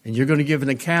 And you're going to give an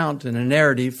account and a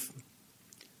narrative.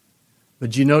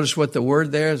 But you notice what the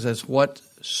word there is? That's what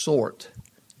sort.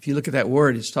 If you look at that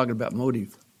word, it's talking about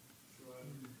motive.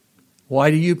 Why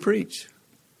do you preach?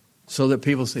 So that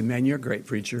people say, man, you're a great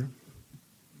preacher.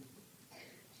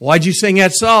 Why'd you sing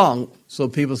that song? So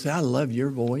people say, I love your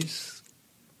voice.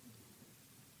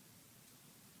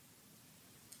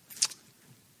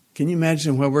 Can you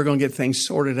imagine where we're going to get things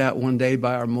sorted out one day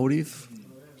by our motive?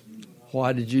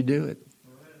 Why did you do it?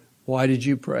 Why did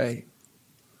you pray?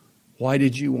 Why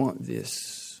did you want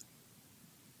this?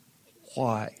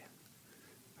 Why?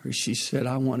 Or she said,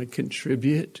 I want to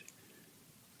contribute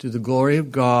to the glory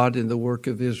of God and the work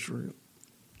of Israel.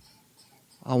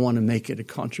 I want to make it a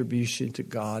contribution to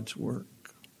God's work.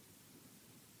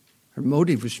 Her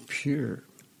motive was pure.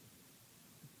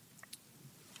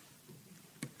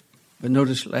 But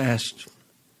notice last,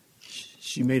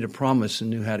 she made a promise and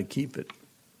knew how to keep it.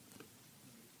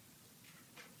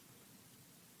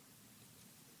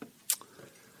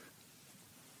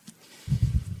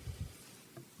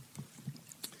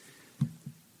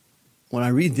 When I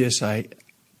read this, I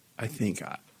think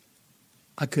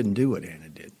I couldn't do what Hannah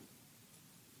did.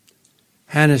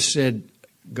 Hannah said,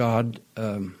 God,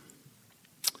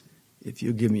 if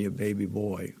you give me a baby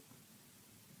boy,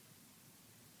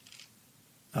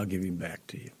 I'll give him back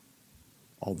to you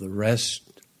all the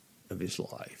rest of his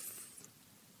life.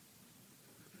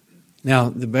 Now,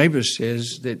 the Bible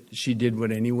says that she did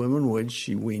what any woman would.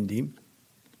 She weaned him.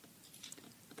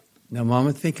 Now,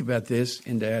 Mama, think about this,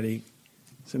 and Daddy.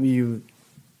 Some of you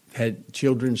had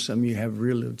children. Some of you have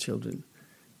real little children.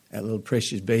 That little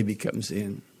precious baby comes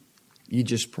in. You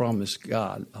just promised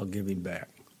God, I'll give him back.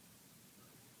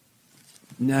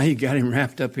 Now you got him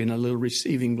wrapped up in a little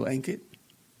receiving blanket.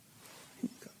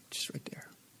 Just right there.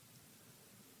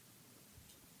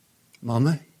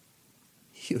 Mama,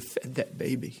 you fed that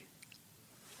baby.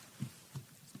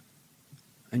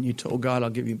 And you told God, I'll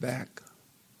give him back.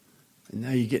 And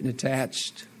now you're getting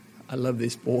attached. I love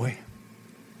this boy.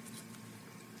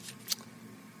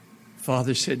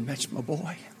 Father said, that's my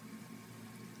boy.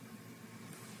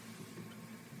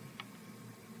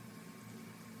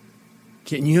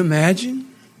 Can you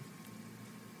imagine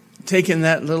taking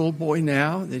that little boy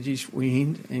now that he's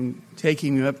weaned and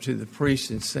taking him up to the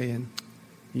priest and saying,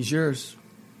 he's yours.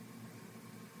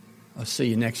 I'll see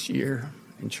you next year,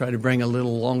 and try to bring a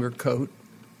little longer coat,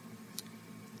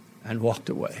 and walked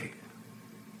away.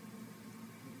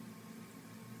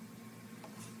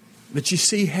 But you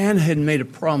see, Hannah had made a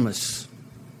promise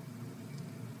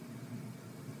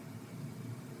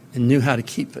and knew how to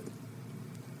keep it.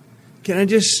 Can I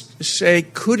just say,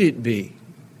 could it be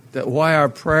that why our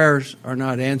prayers are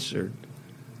not answered?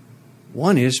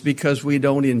 One is because we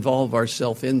don't involve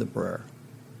ourselves in the prayer.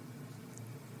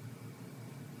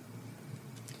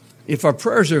 If our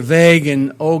prayers are vague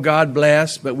and, oh, God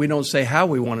bless, but we don't say how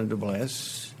we wanted to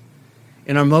bless,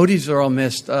 and our motives are all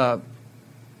messed up,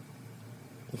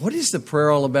 what is the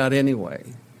prayer all about anyway?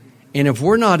 And if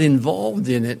we're not involved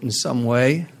in it in some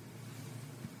way,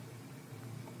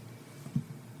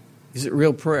 is it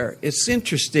real prayer? It's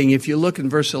interesting. If you look in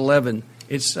verse 11,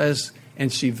 it says,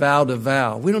 and she vowed a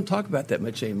vow. We don't talk about that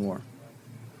much anymore.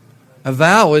 A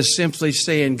vow is simply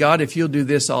saying, God, if you'll do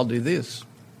this, I'll do this.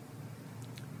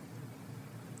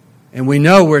 And we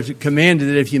know we're commanded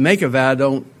that if you make a vow,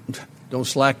 don't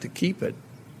slack to keep it.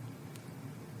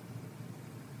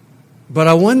 But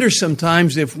I wonder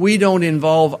sometimes if we don't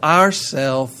involve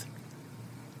ourselves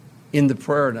in the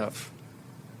prayer enough.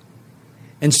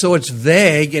 And so it's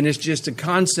vague and it's just a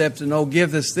concept and, oh,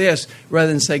 give us this,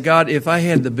 rather than say, God, if I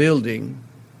had the building,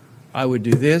 I would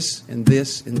do this and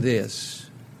this and this.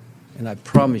 And I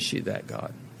promise you that,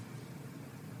 God.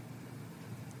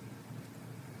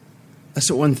 That's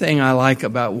the one thing I like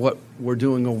about what we're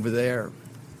doing over there.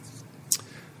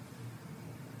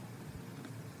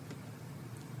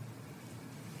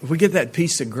 If we get that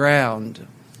piece of ground,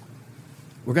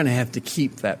 we're going to have to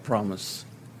keep that promise.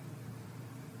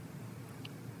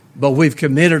 But we've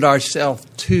committed ourselves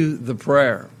to the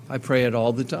prayer. I pray it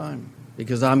all the time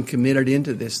because I'm committed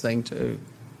into this thing too.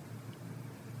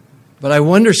 But I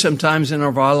wonder sometimes in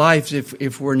our lives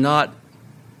if we're not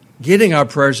getting our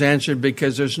prayers answered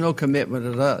because there's no commitment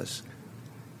of us.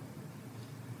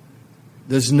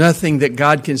 There's nothing that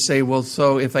God can say, well,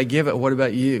 so if I give it, what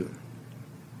about you?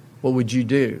 What would you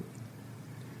do?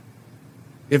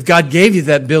 If God gave you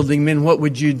that building, then what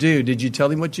would you do? Did you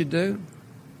tell him what you'd do?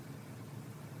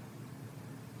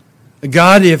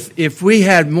 God, if we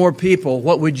had more people,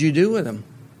 what would you do with them?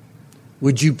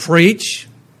 Would you preach?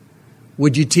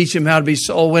 Would you teach them how to be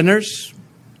soul winners?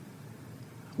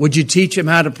 Would you teach them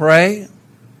how to pray?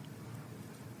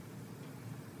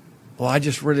 Well, I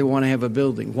just really want to have a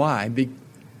building. Why?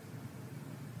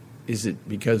 Is it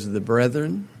because of the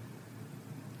brethren?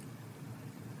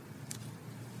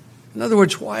 In other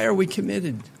words, why are we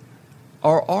committed?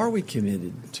 Or are we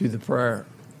committed to the prayer?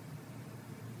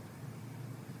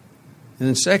 And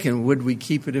then second, would we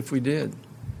keep it if we did?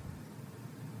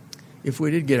 If we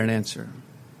did get an answer.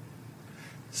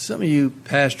 Some of you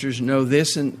pastors know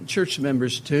this, and church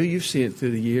members too. You've seen it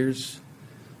through the years.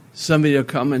 Somebody will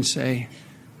come and say,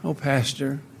 oh,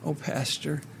 pastor,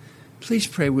 please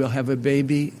pray we'll have a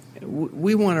baby.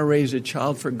 We want to raise a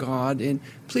child for God, and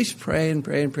please pray and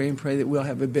pray and pray and pray that we'll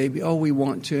have a baby. Oh, we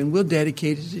want to, and we'll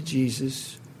dedicate it to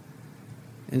Jesus.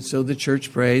 And so the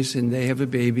church prays, and they have a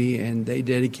baby, and they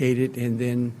dedicate it, and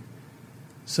then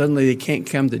suddenly they can't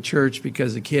come to church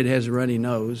because the kid has a runny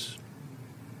nose.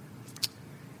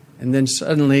 And then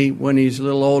suddenly, when he's a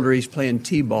little older, he's playing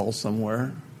t-ball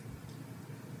somewhere.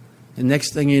 And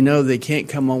next thing you know, they can't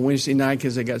come on Wednesday night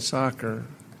because they got soccer.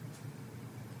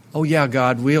 Oh, yeah,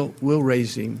 God, we'll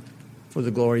raise him for the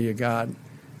glory of God.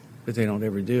 But they don't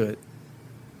ever do it.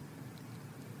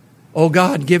 Oh,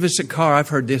 God, give us a car. I've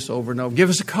heard this over and over.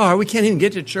 Give us a car. We can't even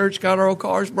get to church. God, our old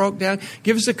car's broke down.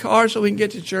 Give us a car so we can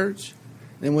get to church.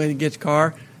 Then when he gets a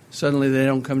car, suddenly they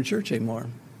don't come to church anymore.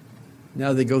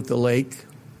 Now they go to the lake.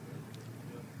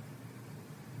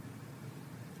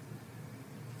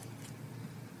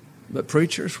 But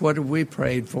preachers, what have we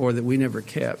prayed for that we never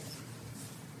kept?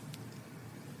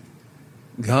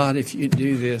 God, if you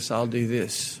do this, I'll do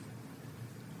this.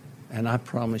 And I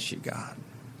promise you, God,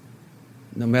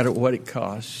 no matter what it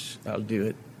costs, I'll do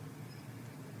it.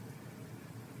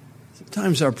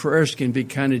 Sometimes our prayers can be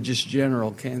kind of just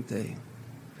general, can't they?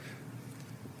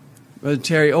 Brother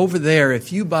Terry, over there,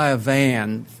 if you buy a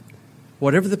van,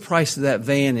 whatever the price of that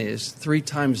van is, 3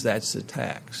 times that's the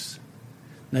tax.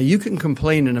 Now, you can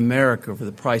complain in America over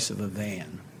the price of a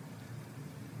van.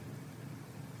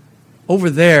 Over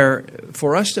there,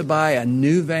 for us to buy a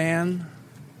new van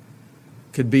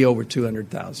could be over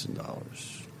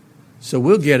 $200,000. So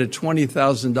we'll get a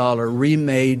 $20,000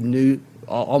 remade new,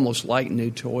 almost like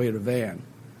new Toyota van.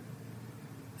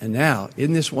 And now,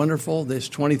 isn't this wonderful? This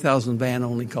 $20,000 van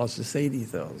only costs us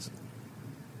 $80,000.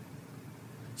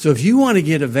 So if you want to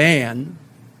get a van,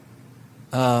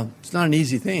 it's not an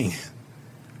easy thing.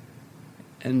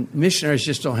 And missionaries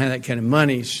just don't have that kind of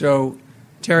money. So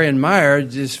Terry and Meyer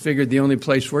just figured the only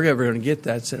place we're ever going to get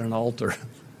that's at an altar.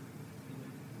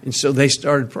 And so they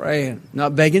started praying,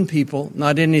 not begging people,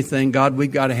 not anything. God,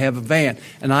 we've got to have a van.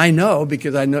 And I know,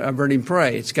 because I've heard him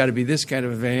pray, it's got to be this kind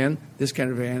of a van, this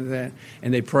kind of van, that.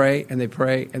 And they pray, and they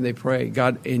pray, and they pray.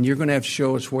 God, and you're going to have to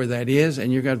show us where that is,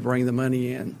 and you're going to bring the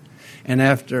money in. And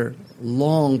after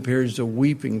long periods of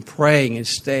weeping, praying, and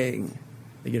staying,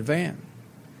 they get a van.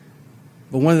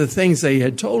 But one of the things they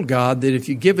had told God, that if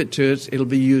you give it to us, it'll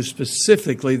be used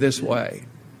specifically this way,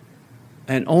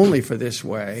 and only for this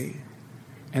way.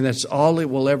 And that's all it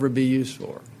will ever be used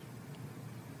for.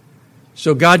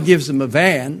 So God gives them a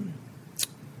van.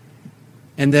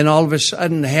 And then all of a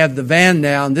sudden they have the van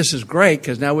now. And this is great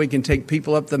because now we can take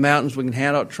people up the mountains. We can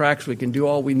hand out tracts. We can do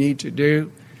all we need to do.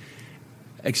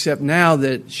 Except now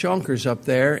that Shonker's up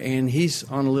there and he's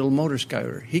on a little motor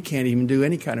scooter. He can't even do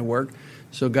any kind of work.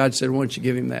 So God said, why don't you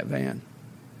give him that van?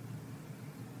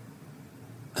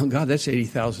 Oh, God, that's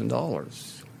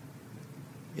 $80,000.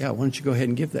 Yeah, why don't you go ahead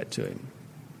and give that to him?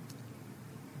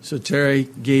 So Terry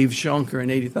gave Shonker an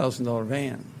 $80,000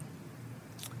 van,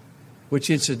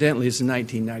 which incidentally is a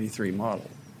 1993 model.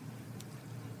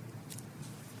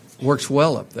 Works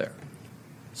well up there.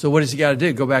 So what does he got to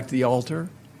do? Go back to the altar?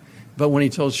 But when he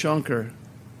told Shonker,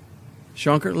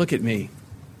 look at me.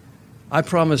 I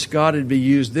promised God it'd be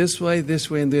used this way,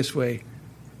 and this way.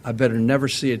 I better never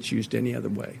see it used any other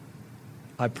way.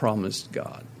 I promised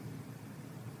God.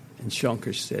 And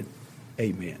Shonker said,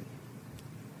 amen.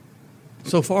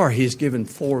 So far, he's given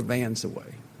 4 vans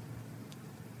away.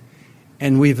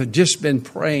 And we've just been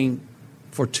praying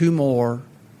for 2 more.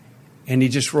 And he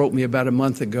just wrote me about a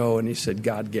month ago, and he said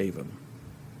God gave him.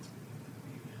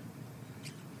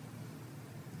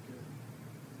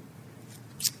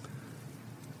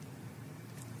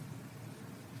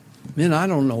 Man, I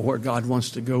don't know where God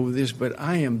wants to go with this, but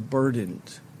I am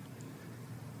burdened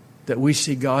that we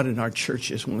see God in our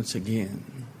churches once again.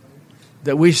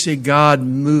 That we see God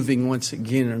moving once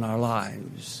again in our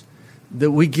lives. That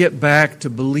we get back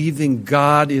to believing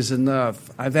God is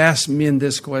enough. I've asked men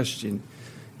this question.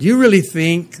 Do you really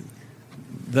think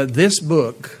that this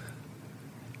book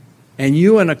and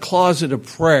you in a closet of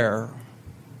prayer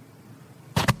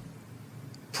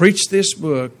preach this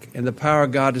book and the power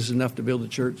of God is enough to build a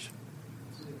church?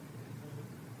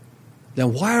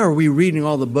 Then why are we reading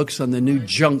all the books on the new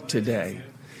junk today?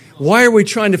 Why are we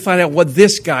trying to find out what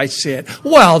this guy said?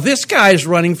 Well, this guy is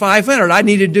running 500. I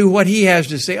need to do what he has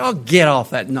to say. Oh, get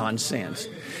off that nonsense.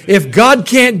 If God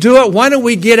can't do it, why don't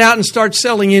we get out and start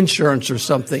selling insurance or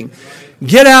something?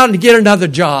 Get out and get another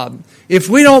job. If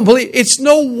we don't believe, it's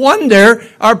no wonder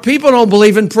our people don't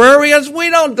believe in prayer because we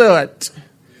don't do it.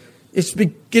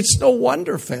 It's no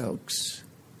wonder, folks.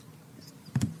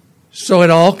 So it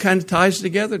all kind of ties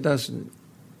together, doesn't it?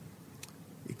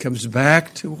 It comes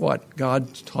back to what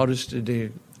God taught us to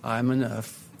do. I'm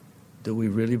enough. Do we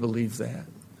really believe that?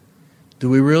 Do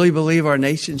we really believe our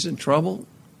nation's in trouble?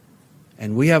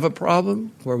 And we have a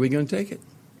problem? Where are we going to take it?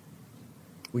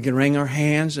 We can wring our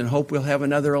hands and hope we'll have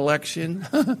another election.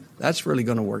 That's really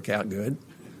going to work out good.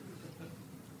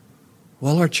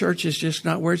 Well, our church is just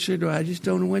not where it should go. I just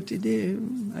don't know what to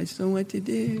do. I just don't know what to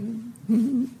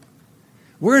do.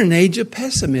 We're in an age of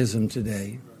pessimism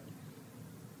today.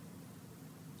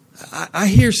 I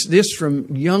hear this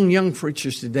from young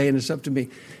preachers today, and it's up to me.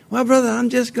 Well, brother, I'm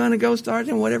just going to go start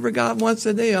doing whatever God wants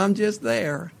to do. I'm just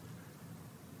there.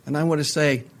 And I want to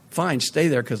say, fine, stay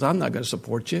there because I'm not going to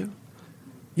support you.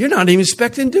 You're not even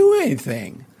expecting to do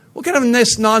anything. What kind of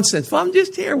this nonsense? Well, I'm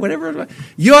just here, whatever.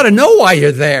 You ought to know why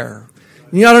you're there.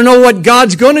 You ought to know what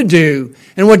God's going to do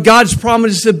and what God's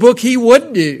promised in the book He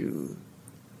would do.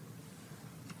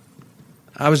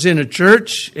 I was in a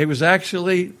church. It was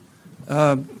actually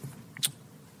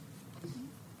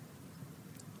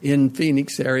in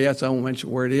Phoenix area. So I won't mention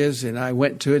where it is. And I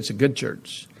went to it. It's a good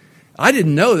church. I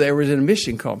didn't know there was a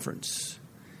mission conference.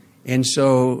 And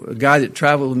so a guy that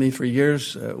traveled with me for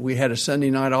years, we had a Sunday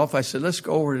night off. I said, let's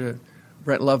go over to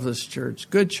Brent Lovelace Church.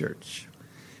 Good church.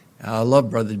 I love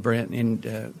Brother Brent.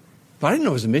 But I didn't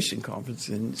know it was a mission conference.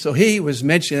 And so he was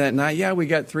mentioning that night, yeah, we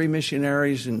got 3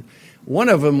 missionaries. And one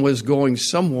of them was going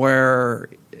somewhere,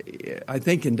 I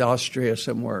think in Austria,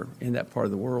 somewhere in that part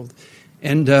of the world.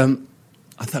 And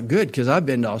I thought, good, because I've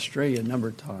been to Australia a number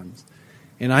of times.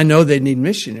 And I know they need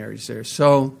missionaries there.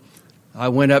 So I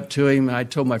went up to him and I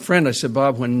told my friend, I said,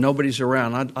 Bob, when nobody's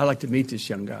around, I'd like to meet this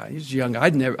young guy. He's young. I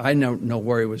don't know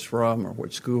where he was from or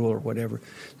what school or whatever.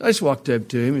 So I just walked up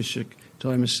to him and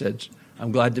told him and said,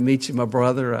 I'm glad to meet you, my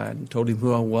brother. I told him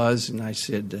who I was. And I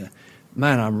said,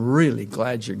 man, I'm really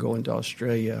glad you're going to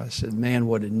Australia. I said, man,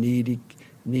 what a needy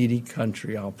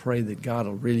country. I'll pray that God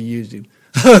will really use him.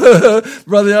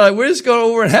 Brother, we're just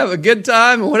going over and have a good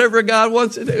time and whatever God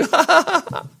wants to do.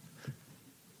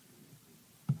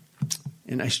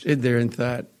 And I stood there and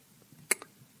thought,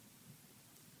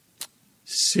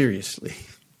 seriously,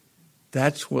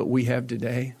 that's what we have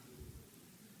today?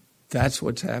 That's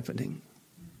what's happening.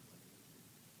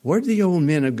 Where'd the old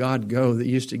men of God go that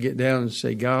used to get down and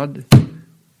say, God,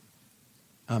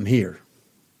 I'm here.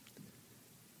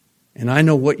 And I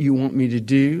know what you want me to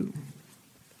do.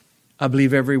 I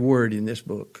believe every word in this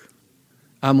book.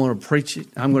 I'm going to preach it.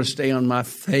 I'm going to stay on my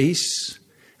face.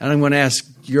 And I'm going to ask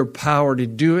your power to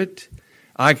do it.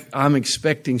 I'm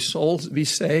expecting souls to be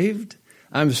saved.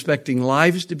 I'm expecting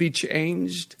lives to be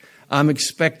changed. I'm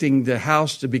expecting the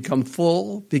house to become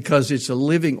full because it's a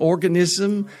living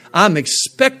organism. I'm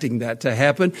expecting that to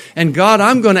happen. And God,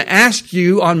 I'm going to ask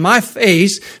you on my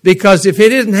face because if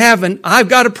it isn't happening, I've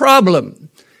got a problem.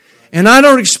 And I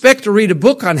don't expect to read a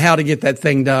book on how to get that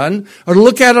thing done or to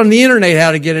look at on the internet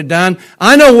how to get it done.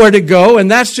 I know where to go, and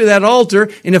that's to that altar.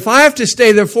 And if I have to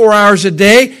stay there 4 hours a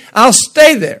day, I'll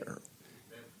stay there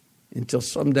until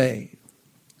someday.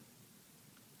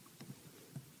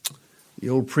 The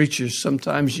old preachers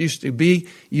sometimes used to be,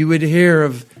 you would hear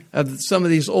of some of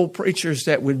these old preachers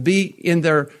that would be in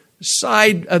their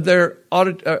side of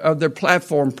their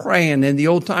platform praying, and the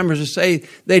old timers would say,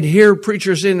 they'd hear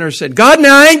preachers in there said, God,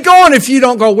 now I ain't going if you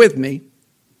don't go with me.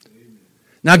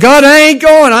 Now, God, I ain't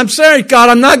going. I'm sorry, God,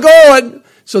 I'm not going.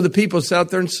 So the people sat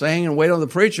there and sang and wait on the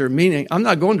preacher, meaning, I'm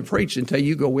not going to preach until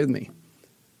you go with me.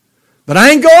 But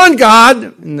I ain't going,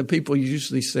 God. And the people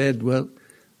usually said, well,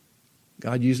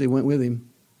 God usually went with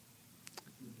him.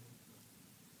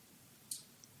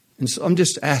 And so I'm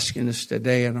just asking us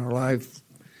today in our life,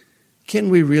 can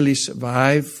we really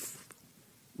survive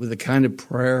with the kind of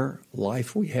prayer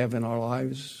life we have in our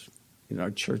lives, in our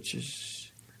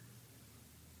churches?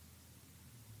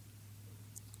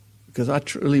 Because I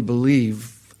truly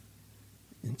believe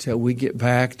until we get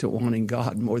back to wanting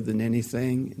God more than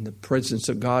anything, in the presence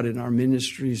of God in our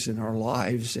ministries, in our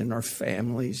lives, in our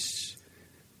families,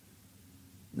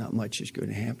 not much is going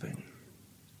to happen.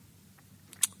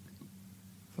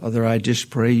 Father, I just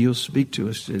pray you'll speak to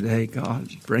us today, God.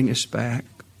 Bring us back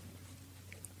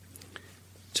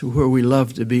to where we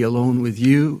love to be alone with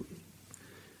you.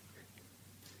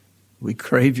 We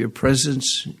crave your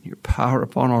presence, your power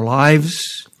upon our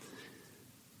lives.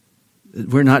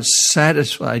 We're not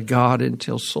satisfied, God,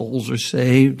 until souls are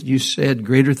saved. You said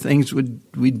greater things would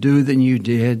we do than you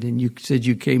did, and you said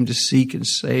you came to seek and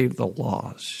save the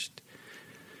lost.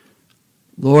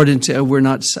 Lord, until we're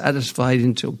not satisfied,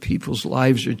 until people's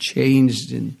lives are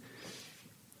changed and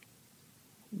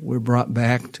we're brought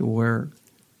back to where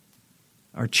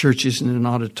our church isn't an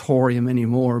auditorium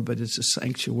anymore, but it's a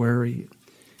sanctuary.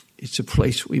 It's a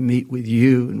place we meet with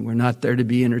you, and we're not there to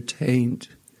be entertained.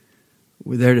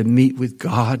 We're there to meet with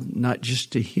God, not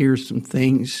just to hear some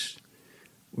things.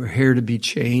 We're here to be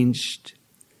changed.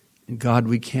 And God,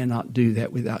 we cannot do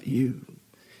that without you.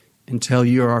 Until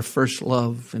you're our first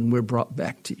love and we're brought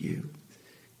back to you.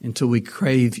 Until we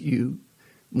crave you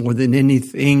more than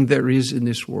anything there is in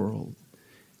this world.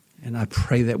 And I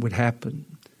pray that would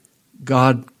happen.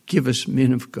 God, give us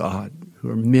men of God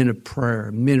who are men of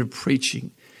prayer, men of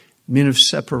preaching, men of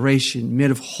separation,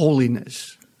 men of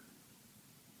holiness,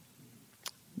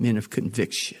 men of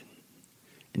conviction.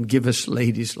 And give us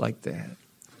ladies like that.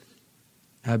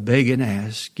 I beg and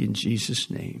ask in Jesus'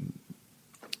 name.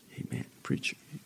 Amen. Preacher.